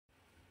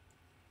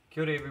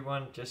Kia ora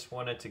everyone, just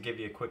wanted to give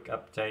you a quick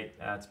update.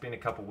 It's been a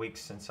couple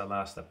weeks since I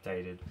last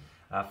updated.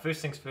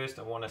 First things first,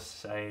 I want to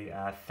say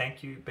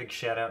thank you, big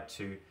shout out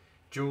to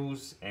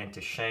Jules and to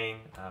Shane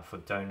for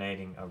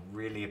donating. I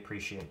really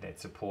appreciate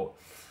that support.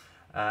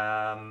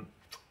 So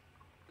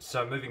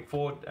moving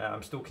forward,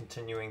 I'm still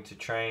continuing to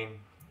train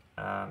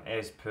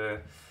as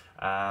per,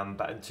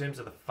 but in terms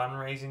of the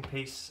fundraising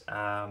piece,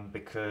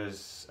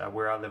 because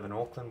where I live in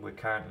Auckland, we're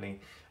currently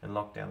in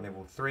lockdown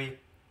level 3.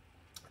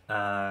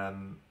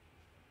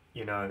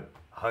 You know,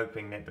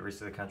 hoping that the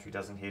rest of the country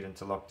doesn't head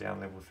into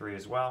lockdown level 3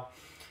 as well.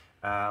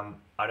 I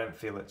don't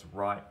feel it's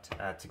right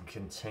to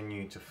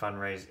continue to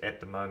fundraise at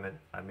the moment.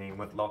 I mean,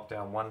 with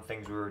lockdown 1,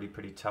 things were already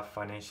pretty tough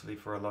financially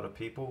for a lot of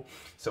people,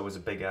 so it was a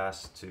big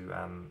ask to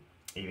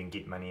even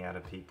get money out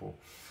of people.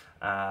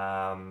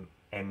 And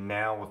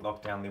now with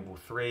lockdown level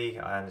 3,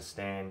 I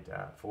understand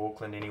for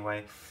Auckland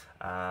anyway,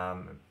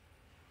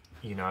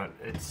 you know,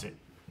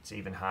 it's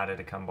even harder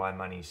to come by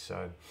money.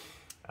 So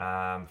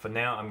for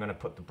now, I'm going to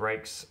put the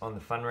brakes on the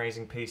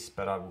fundraising piece,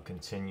 but I will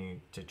continue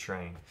to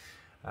train.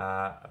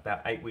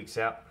 About 8 weeks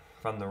out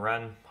from the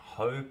run,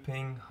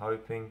 hoping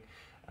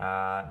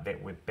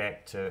that we're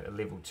back to a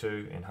level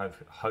 2, and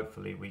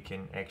hopefully we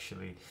can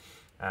actually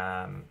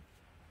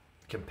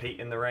compete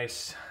in the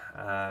race,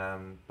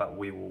 but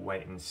we will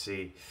wait and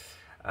see.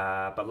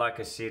 But like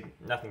I said,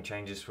 nothing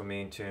changes for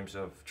me in terms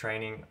of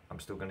training. I'm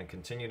still going to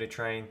continue to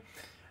train,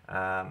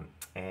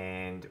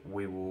 and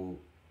we will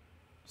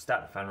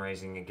start the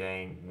fundraising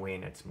again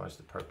when it's most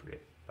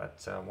appropriate.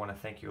 But I want to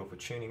thank you all for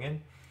tuning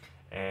in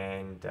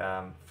and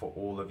for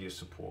all of your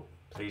support.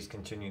 Please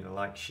continue to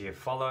like, share,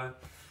 follow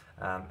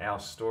our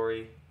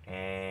story,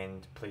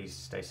 and please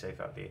stay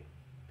safe out there.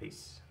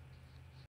 Peace.